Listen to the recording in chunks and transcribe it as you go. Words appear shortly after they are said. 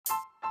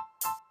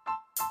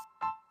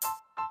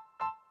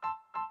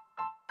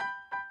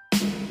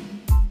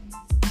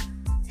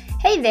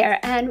Hey there,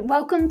 and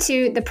welcome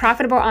to the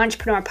Profitable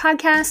Entrepreneur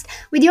Podcast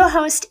with your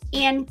host,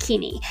 Ann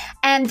Keeney.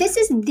 And this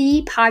is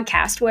the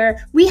podcast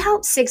where we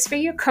help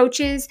six-figure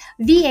coaches,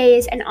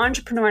 VAs, and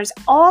entrepreneurs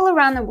all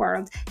around the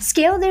world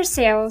scale their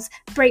sales,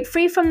 break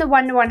free from the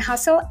one-to-one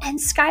hustle, and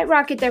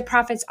skyrocket their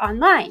profits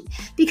online.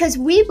 Because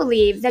we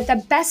believe that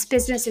the best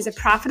business is a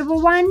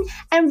profitable one,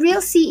 and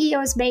real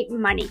CEOs make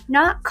money,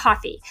 not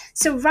coffee.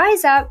 So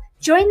rise up,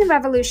 join the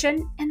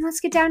revolution, and let's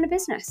get down to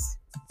business.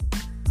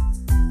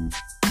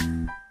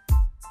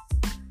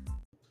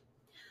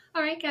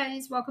 All right,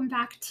 guys, welcome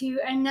back to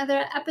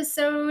another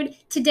episode.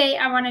 Today,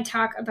 I want to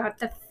talk about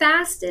the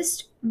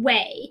fastest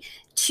way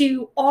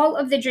to all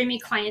of the dreamy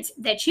clients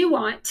that you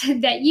want,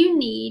 that you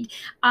need.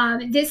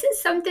 This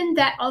is something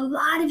that a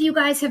lot of you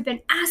guys have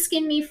been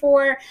asking me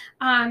for,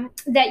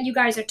 that you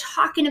guys are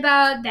talking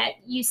about, that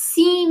you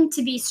seem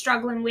to be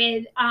struggling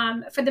with.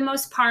 For the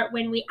most part,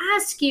 when we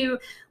ask you,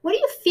 what do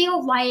you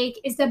feel like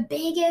is the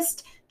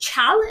biggest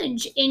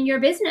challenge in your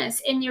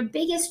business and your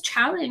biggest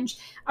challenge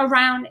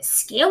around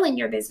scaling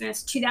your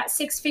business to that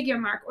six-figure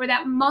mark or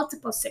that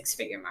multiple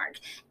six-figure mark?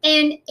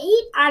 And 8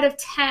 out of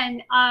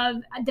 10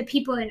 of the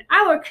people in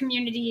our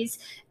communities,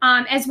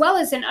 as well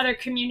as in other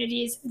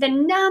communities, the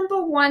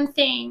number one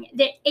thing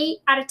that 8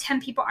 out of 10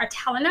 people are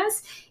telling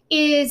us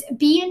is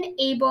being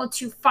able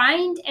to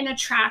find and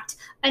attract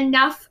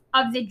enough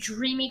of the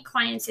dreamy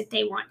clients that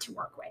they want to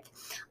work with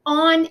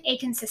on a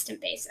consistent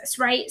basis,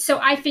 right? So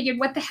I figured,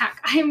 what the heck,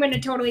 I'm going to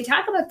totally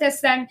talk about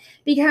this then,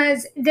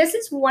 because this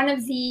is one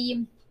of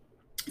the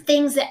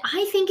things that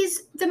I think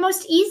is the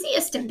most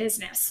easiest in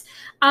business,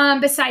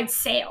 besides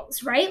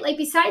sales, right? Like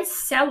besides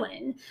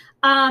selling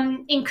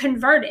and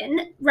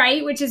converting,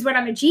 right? Which is what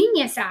I'm a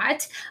genius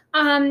at,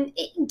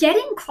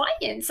 getting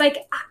clients. Like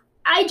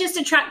I just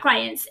attract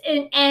clients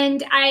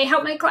and I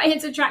help my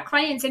clients attract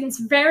clients, and it's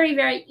very,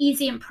 very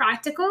easy and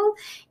practical.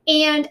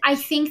 And I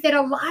think that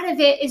a lot of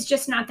it is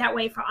just not that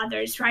way for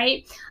others,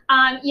 right?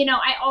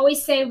 I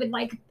always say, with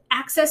like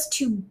access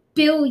to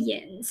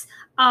billions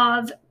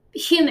of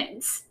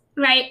humans,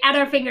 right, at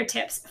our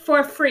fingertips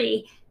for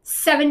free,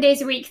 7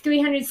 days a week,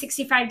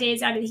 365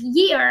 days out of the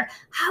year,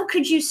 how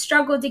could you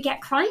struggle to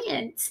get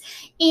clients?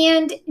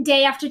 And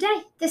day after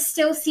day, this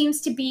still seems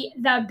to be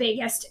the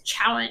biggest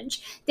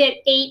challenge that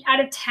 8 out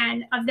of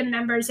 10 of the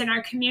members in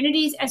our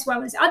communities, as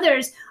well as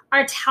others,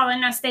 are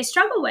telling us they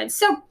struggle with.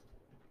 So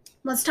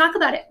let's talk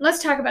about it.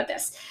 Let's talk about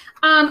this.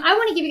 I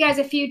want to give you guys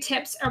a few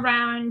tips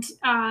around,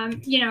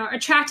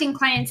 attracting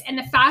clients and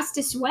the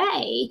fastest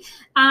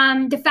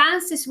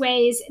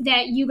ways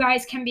that you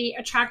guys can be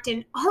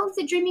attracting all of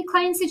the dreamy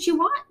clients that you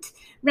want,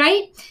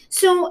 right?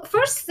 So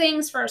first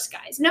things first,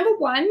 guys. Number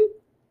one,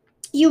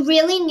 you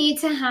really need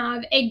to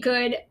have a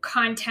good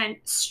content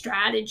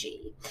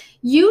strategy.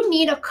 You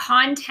need a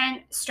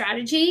content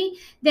strategy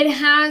that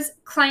has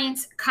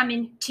clients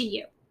coming to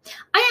you.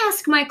 I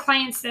ask my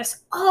clients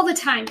this all the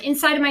time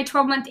inside of my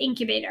 12-month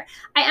incubator.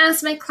 I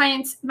ask my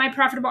clients, my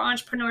profitable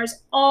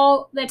entrepreneurs,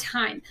 all the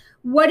time,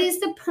 what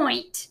is the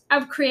point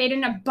of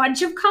creating a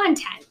bunch of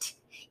content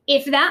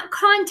if that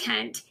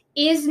content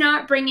is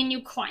not bringing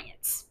you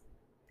clients?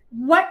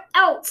 What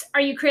else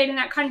are you creating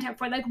that content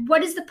for? Like,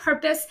 what is the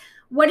purpose?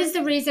 What is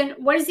the reason?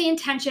 What is the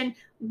intention?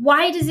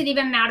 Why does it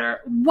even matter?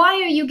 Why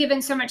are you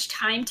giving so much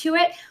time to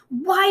it?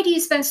 Why do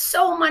you spend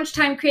so much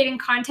time creating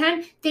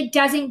content that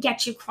doesn't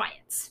get you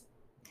clients?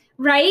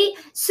 Right?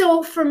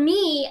 So for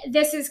me,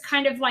 this is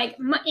kind of like,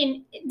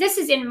 this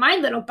is in my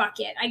little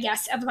bucket, I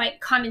guess, of like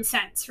common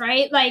sense,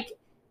 right? Like,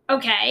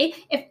 okay,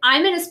 if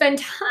I'm going to spend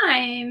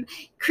time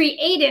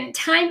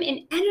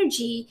and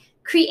energy,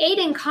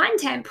 creating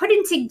content,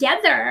 putting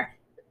together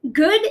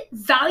good,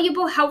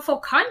 valuable, helpful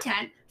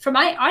content for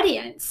my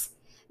audience,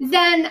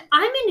 then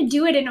I'm going to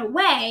do it in a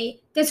way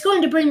that's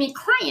going to bring me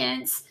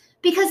clients,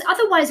 because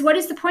otherwise, what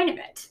is the point of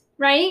it,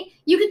 right?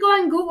 You could go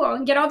on Google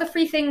and get all the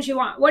free things you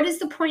want. What is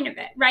the point of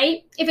it,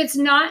 right? If it's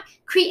not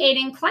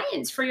creating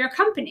clients for your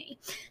company.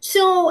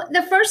 So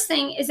the first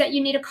thing is that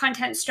you need a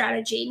content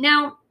strategy.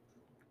 Now,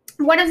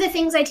 one of the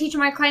things I teach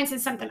my clients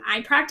is something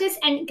I practice.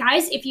 And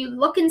guys, if you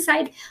look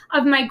inside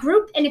of my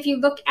group and if you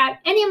look at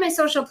any of my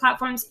social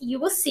platforms, you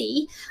will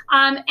see,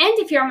 and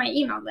if you're on my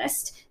email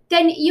list,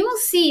 then you will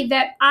see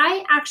that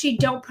I actually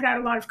don't put out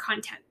a lot of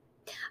content.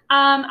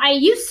 I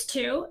used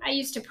to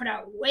put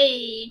out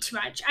way too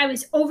much. I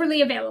was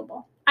overly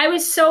available. I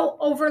was so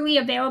overly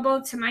available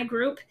to my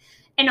group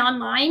and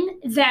online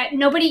that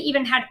nobody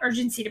even had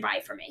urgency to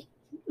buy from me,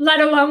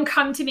 let alone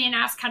come to me and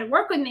ask how to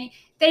work with me.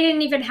 They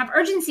didn't even have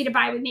urgency to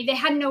buy with me. They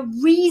had no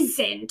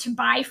reason to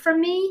buy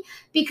from me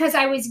because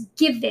I was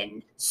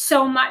given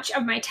so much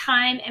of my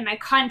time and my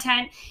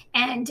content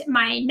and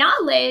my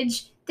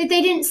knowledge that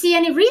they didn't see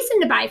any reason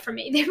to buy from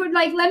me. They were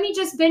like, let me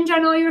just binge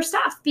on all your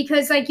stuff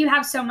because like you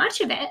have so much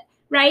of it,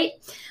 right?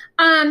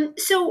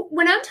 So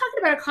when I'm talking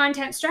about a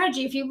content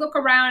strategy, if you look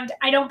around,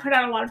 I don't put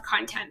out a lot of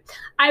content.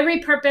 I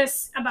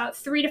repurpose about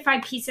 3 to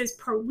 5 pieces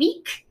per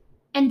week,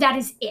 and that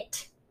is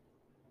it.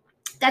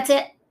 That's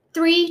it.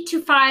 3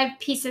 to 5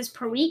 pieces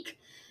per week.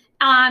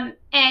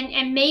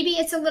 And maybe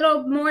it's a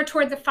little more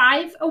toward the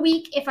 5 a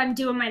week if I'm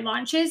doing my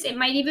launches. It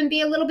might even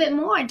be a little bit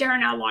more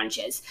during our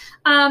launches.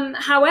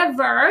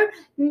 However,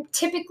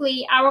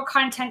 typically our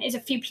content is a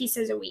few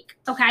pieces a week.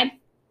 Okay.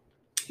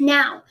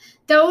 Now,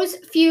 those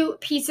few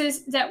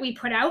pieces that we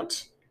put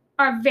out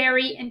are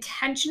very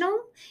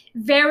intentional,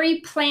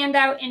 very planned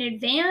out in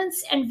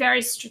advance, and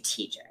very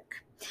strategic.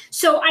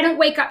 So I don't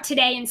wake up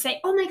today and say,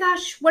 oh my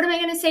gosh, what am I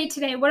going to say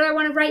today? What do I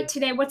want to write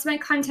today? What's my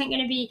content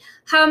going to be?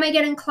 How am I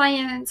getting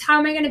clients? How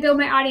am I going to build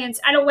my audience?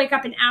 I don't wake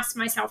up and ask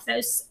myself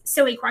those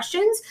silly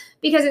questions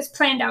because it's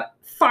planned out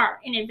far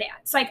in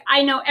advance. Like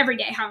I know every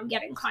day how I'm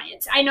getting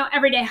clients. I know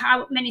every day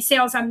how many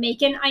sales I'm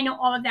making. I know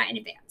all of that in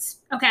advance.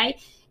 Okay.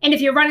 And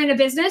if you're running a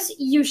business,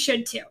 you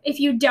should too. If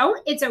you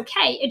don't, it's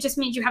okay. It just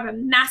means you have a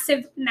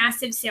massive,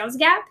 massive sales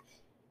gap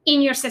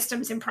in your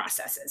systems and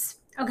processes.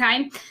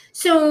 Okay.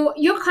 So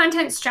your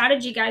content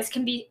strategy, guys,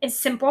 can be as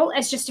simple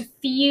as just a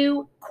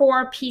few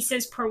core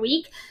pieces per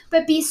week,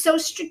 but be so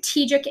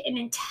strategic and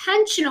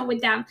intentional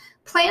with them.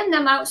 Plan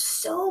them out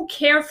so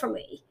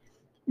carefully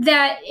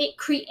that it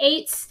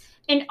creates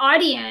an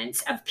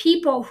audience of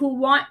people who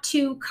want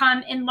to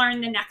come and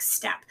learn the next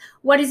step.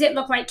 What does it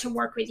look like to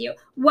work with you?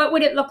 What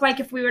would it look like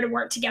if we were to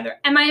work together?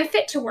 Am I a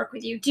fit to work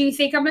with you? Do you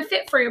think I'm a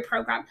fit for your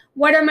program?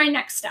 What are my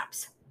next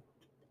steps?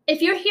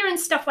 If you're hearing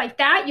stuff like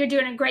that, you're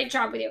doing a great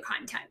job with your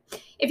content.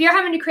 If you're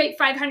having to create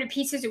 500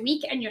 pieces a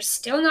week and you're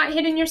still not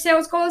hitting your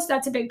sales goals,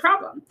 that's a big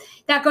problem.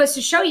 That goes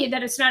to show you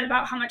that it's not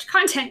about how much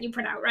content you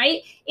put out,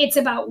 right? It's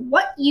about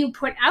what you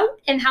put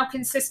out and how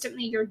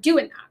consistently you're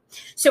doing that.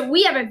 So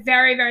we have a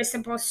very, very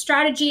simple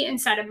strategy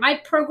inside of my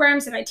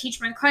programs that I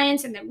teach my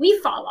clients and that we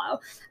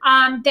follow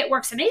that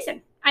works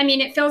amazing. I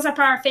mean, it fills up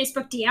our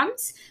Facebook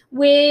DMs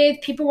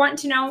with people wanting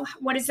to know,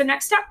 what is the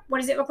next step?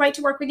 What does it look like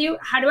to work with you?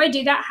 How do I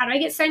do that? How do I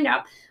get signed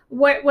up?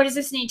 What does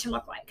this need to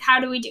look like? How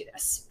do we do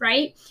this,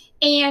 right?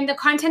 And the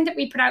content that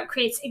we put out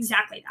creates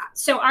exactly that.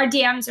 So our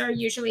DMs are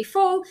usually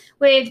full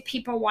with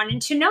people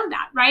wanting to know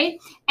that,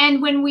 right?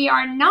 And when we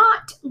are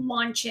not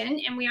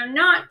launching and we are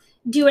not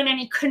doing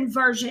any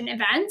conversion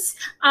events,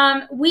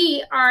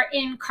 we are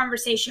in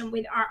conversation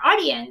with our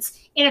audience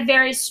in a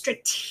very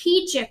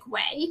strategic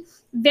way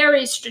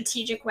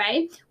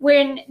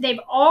when they've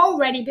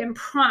already been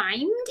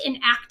primed and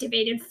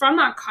activated from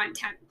our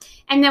content.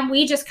 And then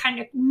we just kind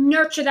of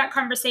nurture that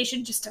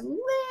conversation just a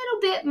little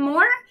bit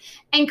more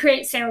and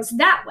create sales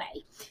that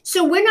way.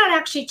 So we're not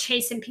actually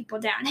chasing people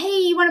down. Hey,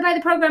 you want to buy the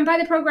program? Buy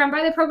the program,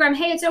 buy the program.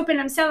 Hey, it's open.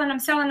 I'm selling.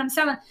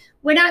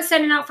 We're not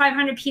sending out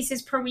 500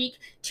 pieces per week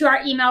to our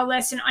email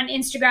list and on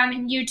Instagram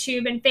and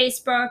YouTube and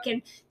Facebook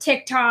and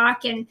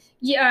TikTok and,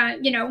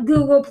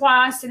 Google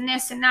Plus and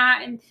this and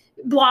that and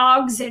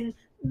blogs and,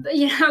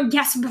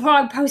 guest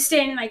blog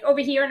posting like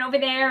over here and over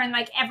there and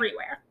like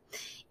everywhere.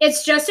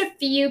 It's just a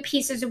few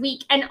pieces a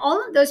week. And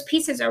all of those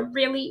pieces are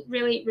really,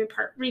 really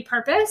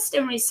repurposed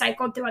and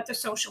recycled throughout the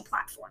social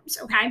platforms.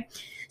 Okay.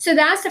 So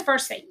that's the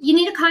first thing. You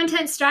need a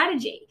content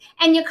strategy.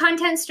 And your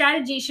content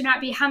strategy should not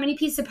be how many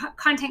pieces of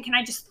content can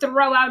I just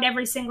throw out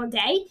every single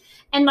day?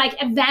 And like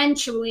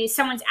eventually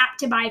someone's apt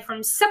to buy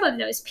from some of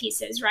those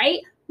pieces, right?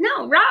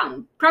 No,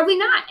 wrong. Probably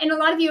not. And a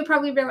lot of you are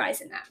probably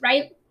realizing that,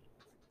 right?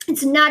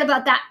 It's not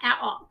about that at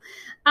all.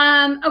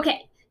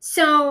 Okay.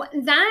 So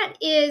that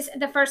is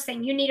the first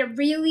thing. You need a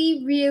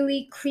really,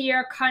 really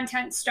clear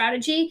content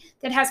strategy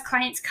that has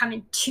clients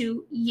coming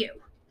to you.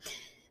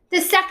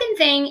 The second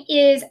thing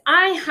is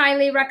I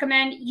highly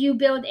recommend you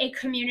build a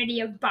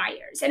community of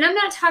buyers. And I'm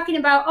not talking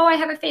about, I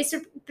have a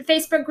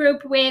Facebook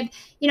group with,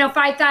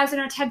 5,000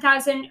 or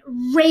 10,000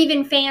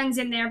 raving fans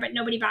in there, but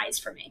nobody buys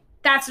from me.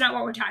 That's not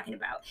what we're talking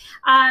about.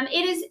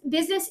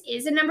 Business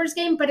is a numbers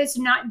game, but it's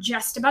not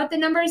just about the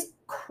numbers.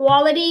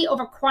 Quality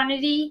over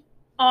quantity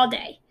all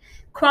day.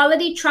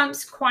 Quality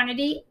trumps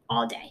quantity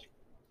all day.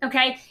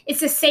 Okay. It's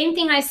the same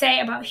thing I say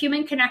about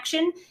human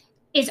connection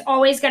is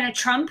always going to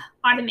trump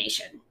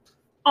automation.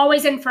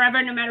 Always and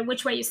forever, no matter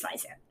which way you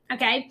slice it.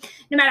 Okay.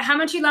 No matter how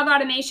much you love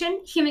automation,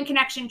 human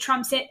connection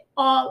trumps it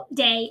all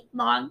day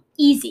long.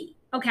 Easy.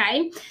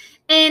 Okay.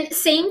 And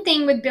same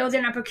thing with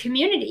building up a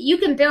community. You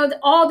can build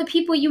all the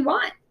people you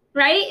want,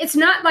 right? It's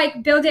not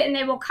like build it and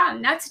they will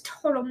come. That's a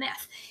total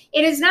myth.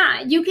 It is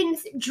not. You can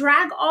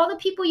drag all the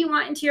people you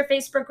want into your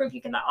Facebook group.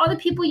 You can let all the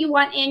people you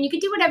want in. You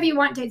can do whatever you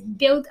want to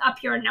build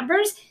up your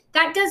numbers.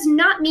 That does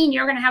not mean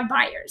you're going to have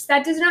buyers.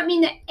 That does not mean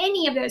that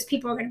any of those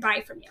people are going to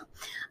buy from you.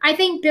 I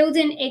think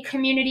building a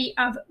community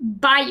of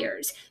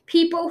buyers,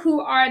 people who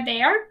are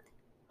there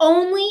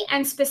only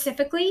and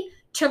specifically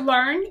to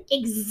learn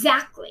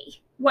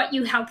exactly what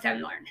you help them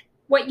learn,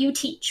 what you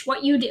teach,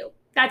 what you do.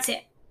 That's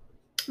it.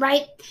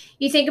 Right?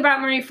 You think about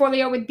Marie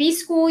Forleo with B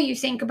School. You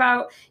think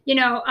about,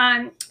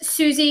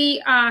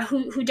 Susie, Sunny,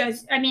 who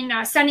does,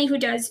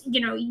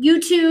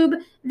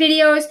 YouTube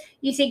videos,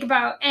 you think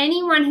about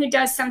anyone who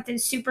does something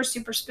super,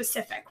 super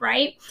specific,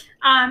 right?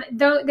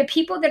 The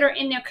people that are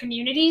in their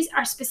communities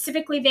are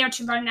specifically there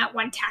to learn that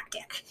one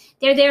tactic.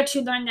 They're there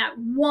to learn that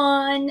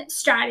one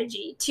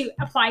strategy to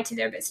apply to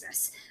their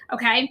business.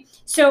 Okay.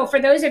 So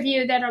for those of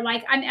you that are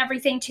like, I'm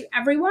everything to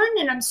everyone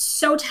and I'm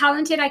so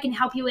talented, I can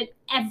help you with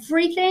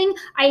everything.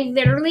 I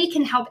literally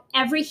can help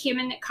every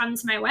human that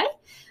comes my way.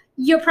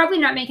 You're probably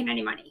not making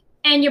any money.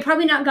 And you're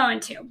probably not going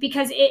to,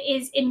 because it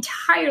is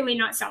entirely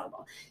not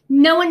sellable.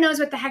 No one knows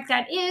what the heck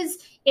that is.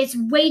 It's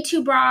way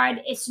too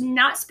broad. It's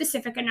not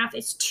specific enough.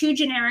 It's too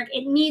generic.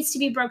 It needs to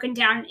be broken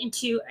down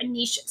into a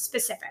niche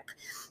specific.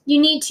 You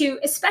need to,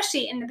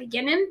 especially in the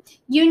beginning,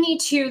 you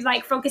need to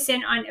like focus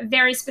in on a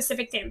very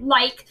specific thing.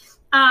 Like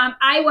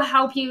I will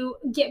help you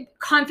get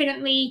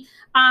confidently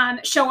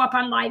show up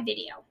on live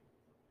video.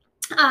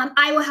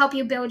 I will help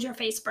you build your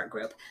Facebook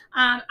group.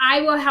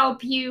 I will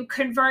help you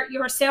convert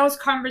your sales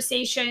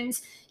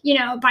conversations,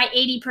 by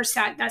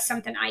 80%. That's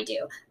something I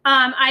do.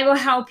 I will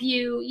help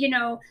you,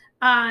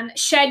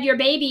 shed your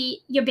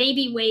baby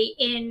weight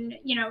in,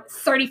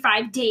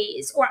 35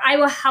 days, or I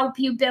will help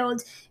you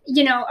build,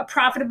 a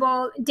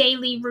profitable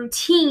daily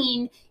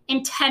routine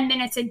in 10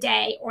 minutes a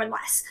day or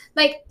less.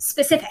 Like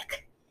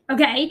specific.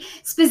 Okay.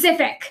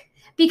 Specific.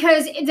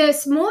 Because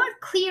the more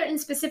clear and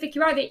specific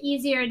you are, the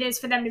easier it is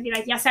for them to be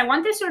like, yes, I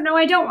want this, or no,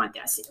 I don't want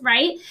this,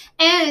 right?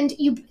 And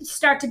you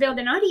start to build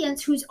an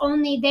audience who's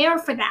only there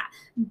for that.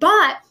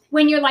 But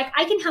when you're like,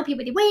 I can help you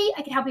with your weight,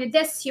 I can help you with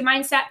this, your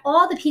mindset,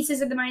 all the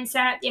pieces of the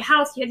mindset, your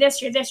health, your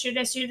this, your this, your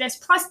this, your this,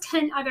 plus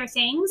 10 other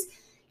things,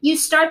 you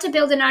start to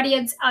build an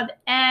audience of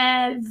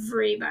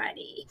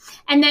everybody.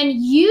 And then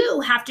you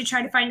have to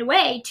try to find a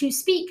way to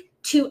speak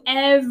to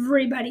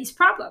everybody's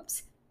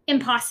problems.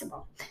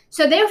 Impossible.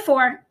 So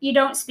therefore, you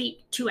don't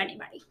speak to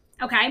anybody.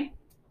 Okay.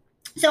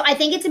 So I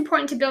think it's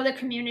important to build a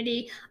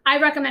community.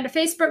 I recommend a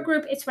Facebook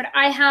group. It's what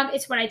I have.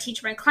 It's what I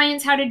teach my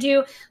clients how to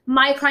do.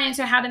 My clients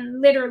are having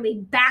literally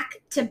back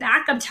to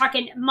back. I'm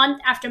talking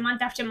month after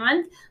month after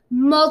month,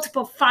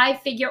 multiple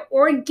 5-figure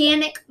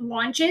organic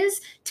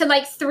launches to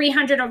like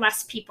 300 or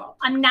less people.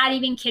 I'm not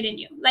even kidding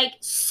you. Like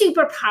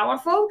super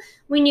powerful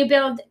when you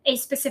build a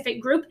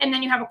specific group and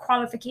then you have a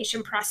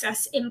qualification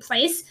process in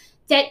place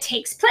that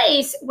takes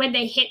place when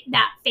they hit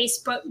that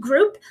Facebook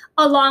group,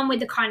 along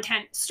with the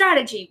content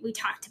strategy we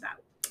talked about.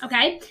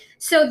 Okay,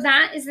 so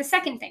that is the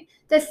second thing.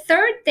 The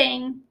third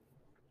thing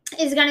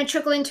is going to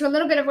trickle into a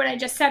little bit of what I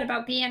just said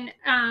about being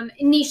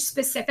niche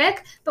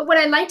specific. But what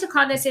I like to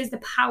call this is the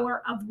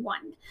power of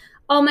one.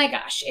 Oh my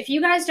gosh, if you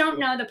guys don't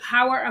know the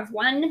power of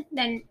one,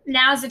 then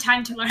now's the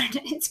time to learn.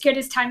 It's good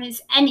as time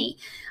as any.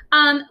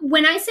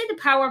 When I say the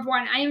power of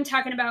one, I am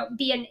talking about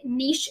being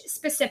niche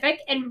specific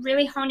and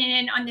really honing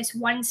in on this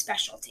one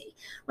specialty.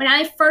 When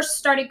I first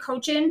started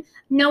coaching,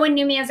 no one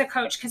knew me as a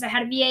coach because I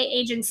had a VA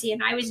agency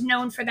and I was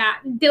known for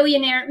that.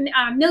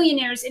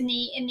 Millionaires in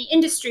the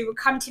industry would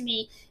come to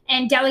me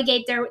and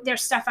delegate their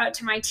stuff out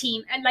to my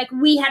team. And like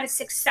we had a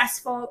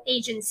successful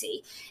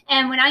agency.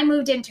 And when I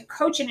moved into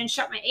coaching and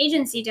shut my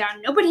agency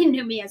down, nobody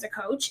knew me as a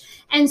coach.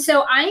 And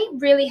so I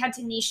really had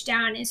to niche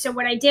down. And so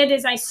what I did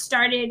is I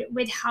started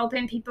with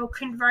helping people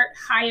convert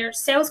higher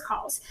sales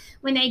calls.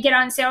 When they get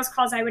on sales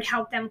calls, I would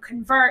help them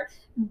convert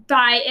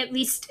by at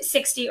least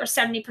 60 or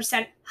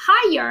 70%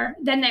 higher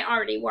than they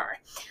already were.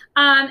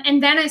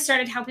 And then I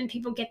started helping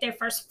people get their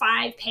first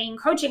 5 paying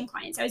coaching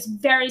clients. I was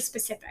very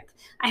specific.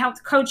 I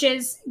helped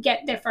coaches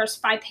get their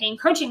first 5 paying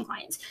coaching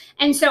clients.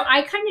 And so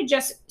I kind of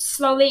just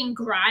slowly and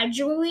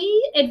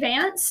gradually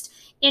advanced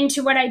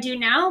into what I do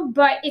now,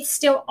 but it's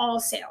still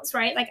all sales,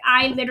 right? Like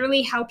I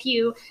literally help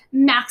you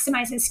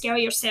maximize and scale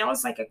your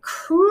sales like a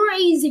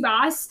crazy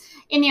boss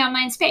in the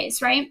online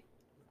space, right?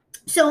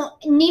 So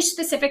niche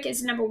specific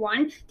is number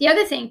one. The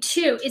other thing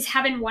too is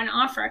having one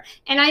offer.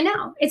 And I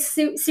know it's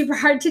super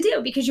hard to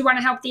do because you want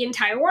to help the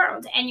entire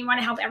world and you want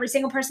to help every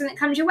single person that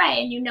comes your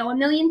way, and you know a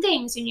million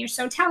things and you're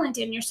so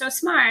talented and you're so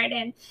smart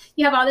and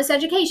you have all this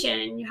education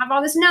and you have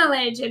all this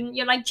knowledge and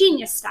you're like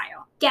genius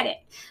style. Get it.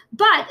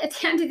 But at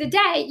the end of the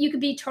day, you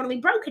could be totally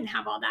broke and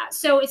have all that.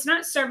 So it's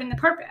not serving the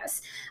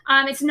purpose.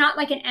 It's not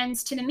like an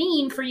ends to the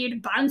mean for you to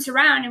bounce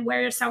around and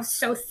wear yourself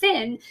so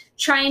thin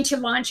trying to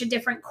launch a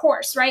different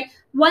course, right?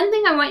 One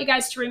thing I want you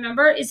guys to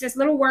remember is this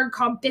little word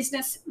called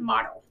business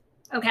model,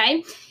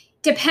 okay?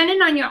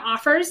 Depending on your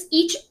offers,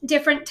 each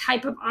different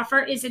type of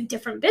offer is a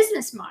different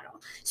business model.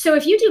 So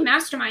if you do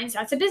masterminds,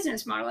 that's a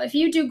business model. If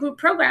you do group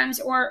programs,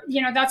 or,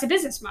 that's a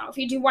business model. If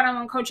you do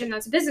one-on-one coaching,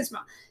 that's a business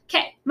model.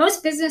 Okay,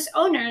 most business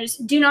owners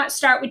do not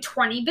start with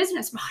 20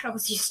 business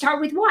models. You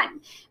start with one,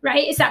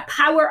 right? It's that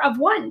power of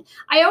one.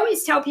 I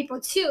always tell people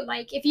too,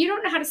 like if you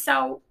don't know how to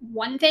sell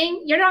one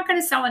thing, you're not going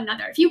to sell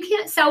another. If you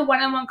can't sell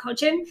one-on-one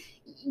coaching,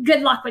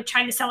 good luck with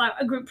trying to sell out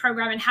a group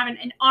program and having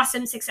an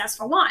awesome,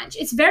 successful launch.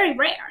 It's very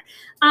rare.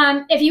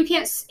 If you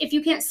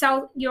can't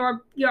sell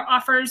your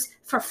offers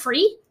for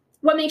free,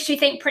 what makes you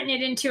think putting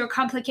it into a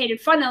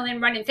complicated funnel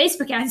and running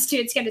Facebook ads to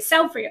it's going to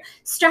sell for you?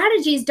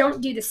 Strategies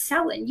don't do the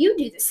selling. You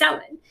do the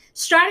selling.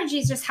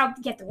 Strategies just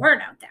help get the word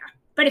out there.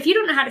 But if you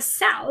don't know how to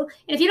sell,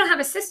 and if you don't have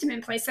a system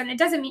in place, then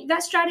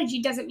that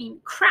strategy doesn't mean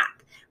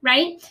crap,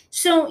 right?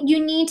 So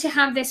you need to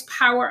have this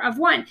power of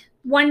one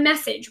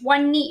message,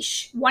 one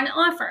niche, one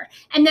offer,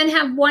 and then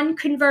have one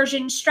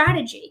conversion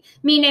strategy.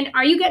 Meaning,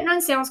 are you getting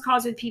on sales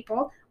calls with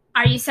people?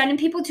 Are you sending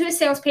people to a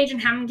sales page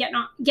and having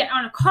them get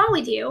on a call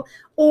with you?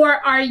 Or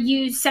are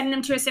you sending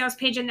them to a sales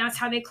page and that's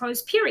how they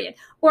close, period?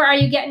 Or are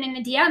you getting in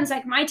the DMs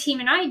like my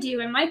team and I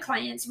do and my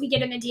clients? We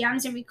get in the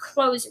DMs and we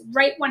close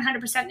right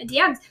 100% in the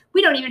DMs.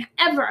 We don't even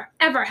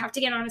ever have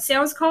to get on a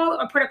sales call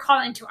or put a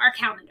call into our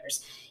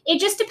calendars. It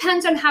just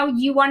depends on how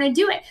you want to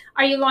do it.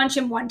 Are you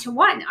launching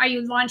one-to-one? Are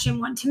you launching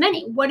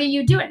one-to-many? What are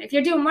you doing? If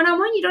you're doing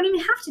one-on-one, you don't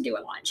even have to do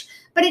a launch.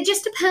 But it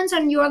just depends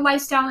on your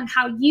lifestyle and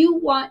how you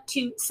want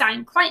to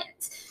sign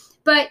clients.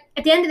 But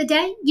at the end of the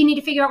day, you need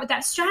to figure out what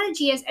that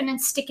strategy is and then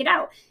stick it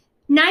out.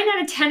 9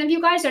 out of 10 of you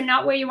guys are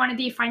not where you want to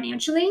be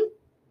financially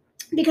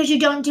because you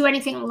don't do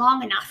anything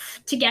long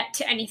enough to get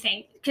to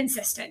anything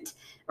consistent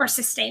or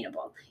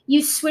sustainable.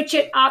 You switch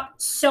it up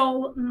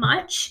so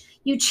much,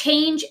 you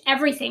change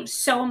everything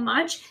so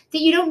much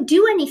that you don't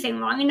do anything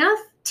long enough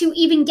to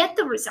even get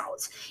the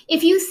results.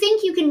 If you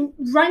think you can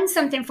run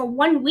something for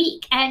 1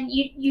 week and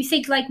you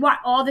think like, what,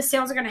 all the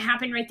sales are going to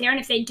happen right there, and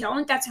if they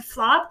don't, that's a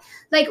flop.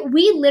 Like,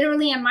 we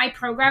literally in my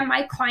program,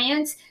 my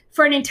clients,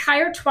 for an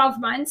entire 12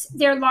 months,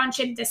 they're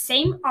launching the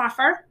same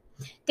offer,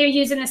 they're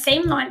using the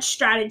same launch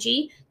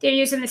strategy, they're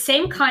using the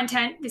same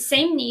content, the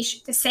same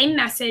niche, the same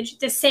message,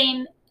 the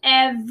same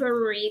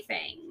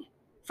everything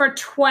for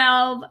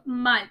 12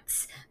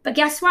 months. But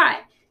guess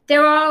what?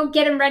 They're all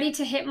getting ready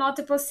to hit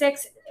multiple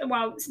six.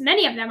 Well,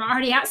 many of them are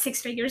already at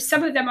 6 figures.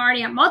 Some of them are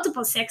already at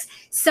multiple six.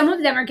 Some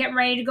of them are getting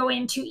ready to go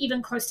into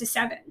even close to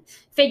 7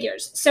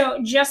 figures. So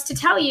just to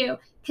tell you,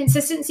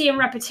 consistency and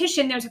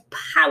repetition, there's a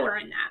power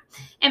in that.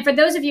 And for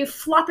those of you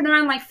flopping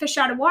around like fish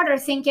out of water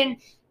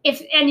thinking,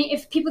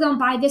 if people don't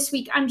buy this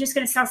week, I'm just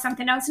going to sell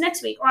something else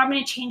next week, or I'm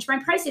going to change my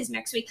prices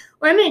next week,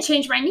 or I'm going to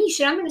change my niche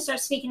and I'm going to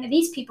start speaking to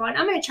these people and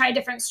I'm going to try a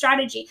different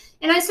strategy.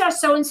 And I saw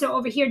so-and-so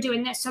over here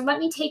doing this. So let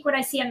me take what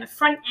I see on the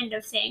front end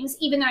of things,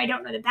 even though I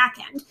don't know the back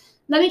end.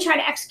 Let me try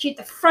to execute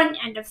the front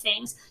end of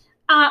things.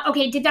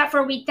 Okay, did that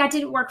for a week. That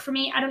didn't work for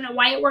me. I don't know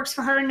why it works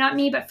for her and not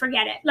me, but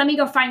forget it. Let me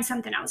go find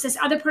something else. This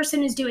other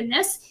person is doing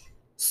this.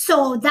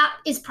 So that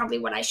is probably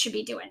what I should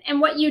be doing.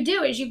 And what you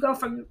do is you go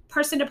from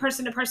person to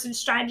person to person,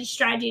 strategy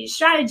to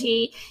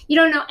strategy. You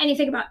don't know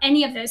anything about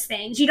any of those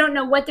things. You don't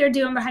know what they're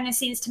doing behind the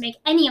scenes to make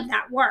any of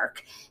that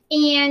work.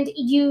 And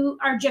you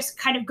are just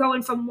kind of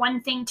going from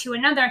one thing to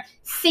another,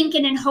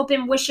 thinking and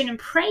hoping, wishing and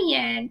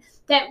praying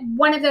that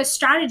one of those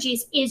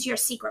strategies is your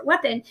secret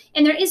weapon.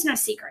 And there is no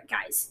secret,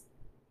 guys.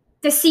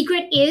 The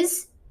secret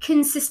is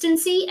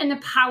consistency and the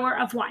power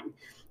of one.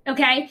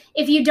 Okay,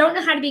 if you don't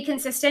know how to be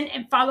consistent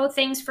and follow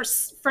things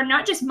for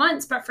not just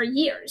months, but for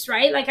years,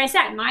 right? Like I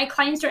said, my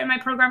clients are in my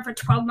program for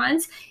 12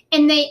 months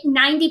and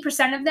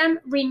 90% of them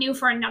renew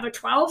for another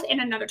 12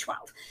 and another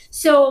 12.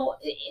 So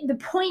the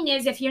point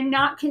is, if you're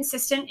not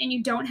consistent and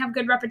you don't have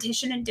good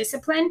repetition and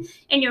discipline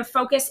and your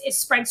focus is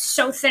spread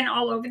so thin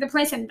all over the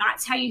place and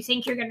that's how you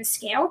think you're going to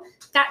scale,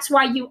 that's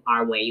why you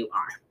are where you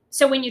are.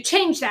 So when you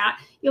change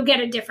that, you'll get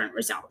a different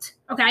result.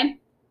 Okay,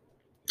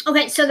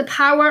 so the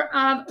power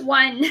of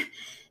one.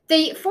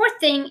 The fourth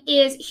thing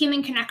is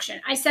human connection.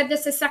 I said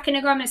this a second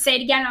ago. I'm going to say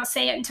it again. I'll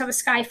say it until the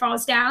sky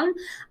falls down.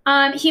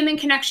 Human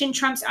connection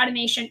trumps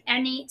automation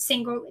any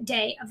single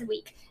day of the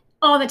week.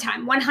 All the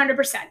time,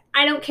 100%.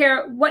 I don't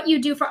care what you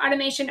do for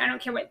automation. I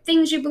don't care what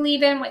things you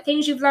believe in, what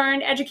things you've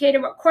learned,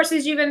 educated, what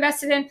courses you've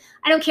invested in.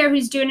 I don't care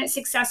who's doing it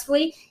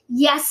successfully.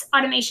 Yes,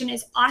 automation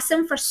is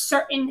awesome for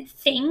certain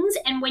things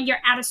and when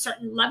you're at a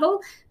certain level.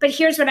 But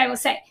here's what I will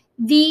say.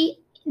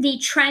 The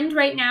trend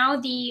right now,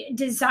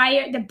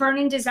 the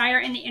burning desire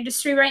in the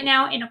industry right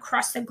now and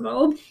across the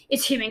globe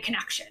is human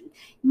connection.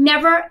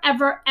 Never,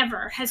 ever,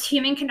 ever has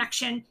human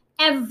connection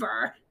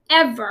ever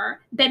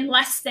been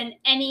less than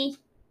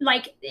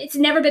it's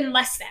never been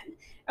less than.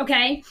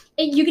 Okay,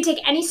 you could take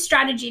any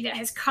strategy that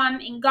has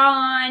come and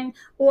gone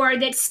or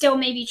that's still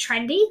maybe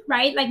trendy,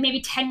 right? Like maybe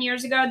 10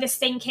 years ago, this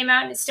thing came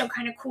out and it's still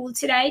kind of cool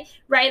today,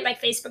 right?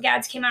 Like Facebook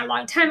ads came out a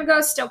long time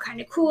ago, still kind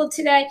of cool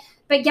today.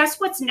 But guess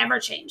what's never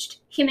changed?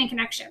 Human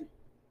connection.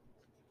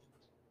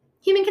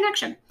 Human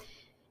connection.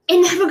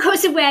 It never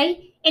goes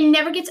away. It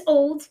never gets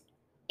old.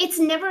 It's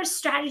never a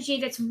strategy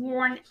that's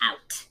worn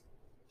out,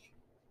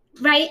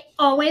 right?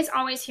 Always,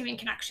 always human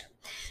connection.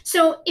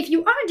 So if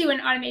you are doing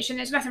automation,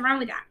 there's nothing wrong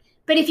with that.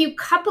 But if you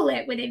couple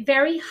it with a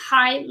very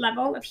high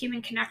level of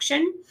human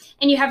connection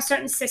and you have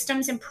certain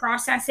systems and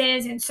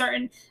processes and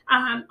certain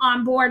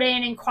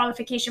onboarding and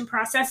qualification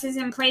processes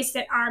in place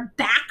that are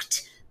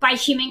backed by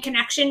human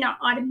connection, not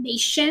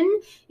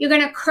automation, you're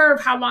going to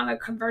curve how long a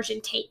conversion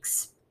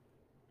takes.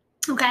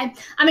 Okay,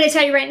 I'm going to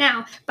tell you right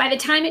now, by the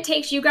time it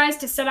takes you guys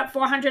to set up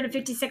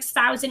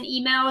 456,000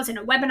 emails and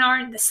a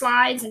webinar and the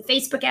slides and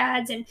Facebook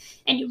ads and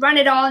you run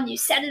it all and you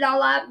set it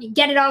all up and you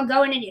get it all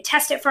going and you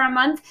test it for a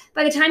month,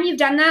 by the time you've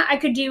done that, I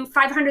could do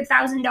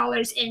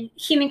 $500,000 in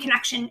human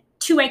connection,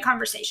 two-way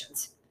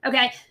conversations.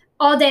 Okay,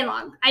 all day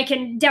long. I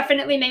can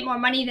definitely make more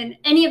money than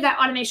any of that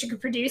automation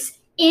could produce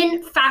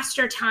in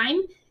faster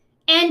time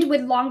and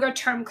with longer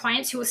term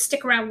clients who will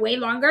stick around way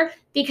longer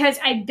because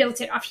I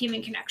built it off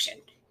human connection.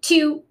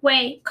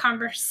 Two-way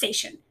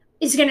conversation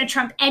is going to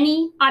trump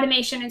any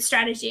automation and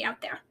strategy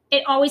out there.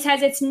 It always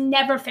has. It's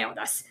never failed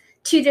us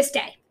to this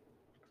day.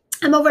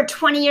 I'm over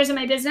 20 years in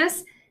my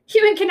business.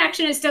 Human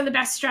connection is still the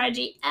best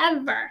strategy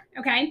ever,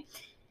 okay?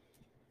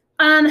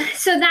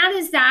 So that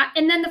is that.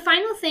 And then the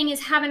final thing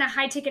is having a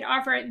high ticket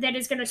offer that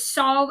is going to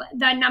solve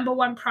the number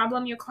one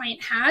problem your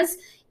client has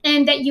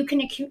and that you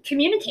can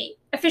communicate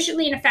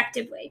efficiently and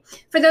effectively.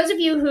 For those of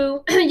you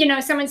who,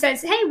 someone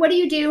says, hey, what do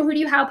you do? Who do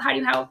you help? How do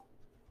you help?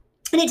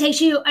 And it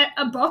takes you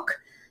a book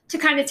to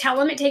kind of tell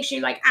them. It takes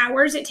you like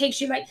hours. It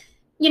takes you like,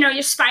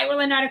 you're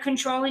spiraling out of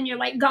control and you're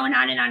like going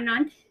on and on and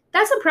on.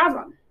 That's a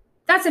problem.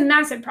 That's a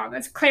massive problem.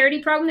 It's a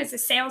clarity problem. It's a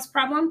sales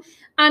problem.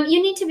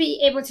 You need to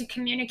be able to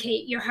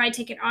communicate your high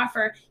ticket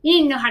offer. You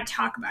need to know how to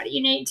talk about it.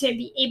 You need to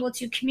be able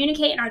to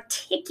communicate and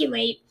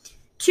articulate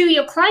to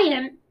your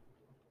client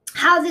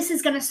how this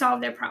is going to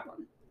solve their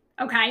problem.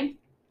 Okay.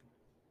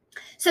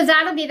 So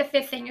that'll be the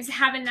fifth thing, is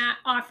having that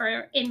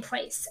offer in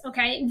place.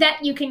 Okay.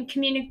 That you can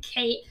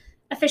communicate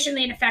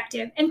efficiently and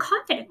effective and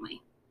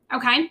confidently.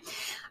 Okay.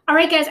 All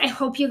right, guys, I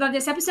hope you love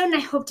this episode, and I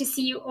hope to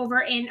see you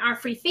over in our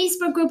free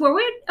Facebook group where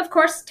we're, of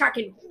course,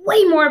 talking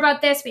way more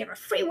about this. We have a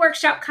free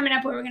workshop coming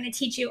up where we're going to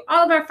teach you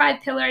all of our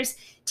 5 pillars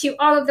to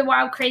all of the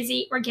wild,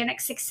 crazy, organic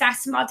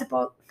success,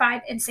 multiple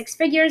 5 and 6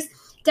 figures.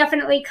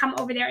 Definitely come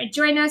over there and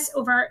join us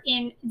over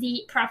in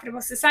the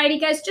Profitable Society,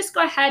 guys. Just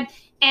go ahead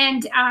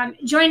and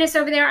join us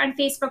over there on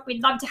Facebook.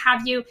 We'd love to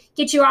have you,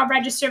 get you all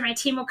registered. My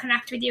team will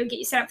connect with you, get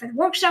you set up for the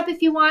workshop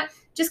if you want.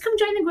 Just come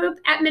join the group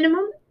at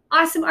minimum.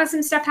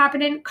 Awesome stuff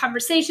happening.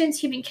 Conversations,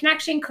 human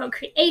connection,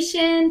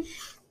 co-creation.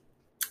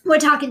 We're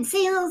talking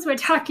sales. We're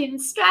talking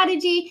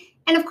strategy.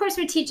 And of course,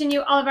 we're teaching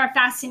you all of our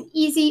fast and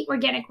easy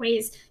organic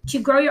ways to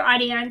grow your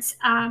audience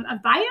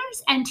of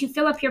buyers and to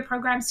fill up your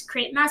programs to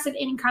create massive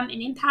income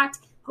and impact.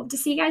 Hope to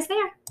see you guys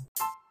there.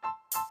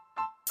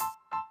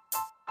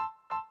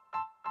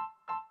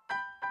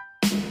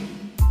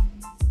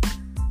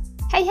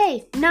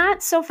 Hey,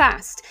 not so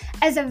fast.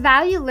 As a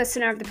value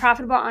listener of the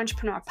Profitable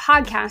Entrepreneur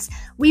podcast,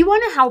 we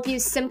want to help you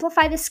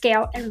simplify the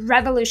scale and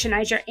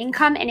revolutionize your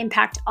income and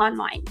impact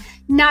online.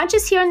 Not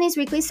just here in these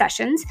weekly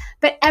sessions,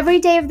 but every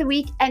day of the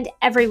week and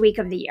every week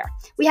of the year.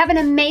 We have an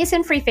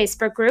amazing free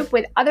Facebook group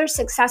with other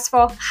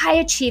successful,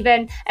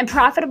 high-achieving, and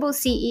profitable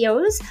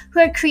CEOs who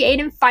are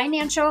creating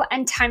financial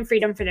and time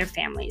freedom for their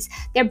families.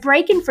 They're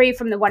breaking free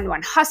from the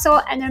one-to-one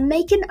hustle, and they're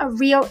making a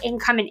real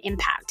income and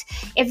impact.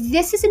 If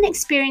this is an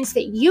experience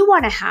that you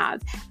want to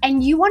have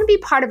and you want to be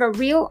part of a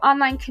real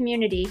online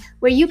community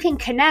where you can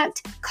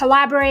connect,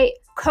 collaborate,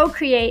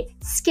 co-create,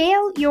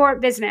 scale your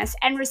business,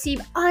 and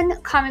receive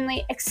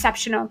uncommonly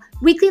exceptional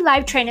weekly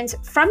live trainings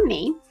from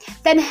me,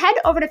 then head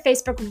over to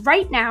Facebook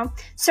right now,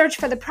 search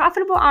for the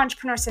Profitable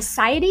Entrepreneur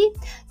Society,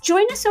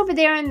 join us over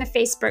there in the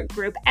Facebook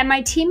group, and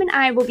my team and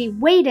I will be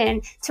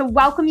waiting to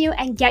welcome you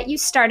and get you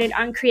started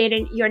on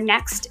creating your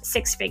next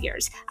 6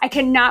 figures. I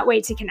cannot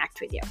wait to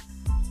connect with you.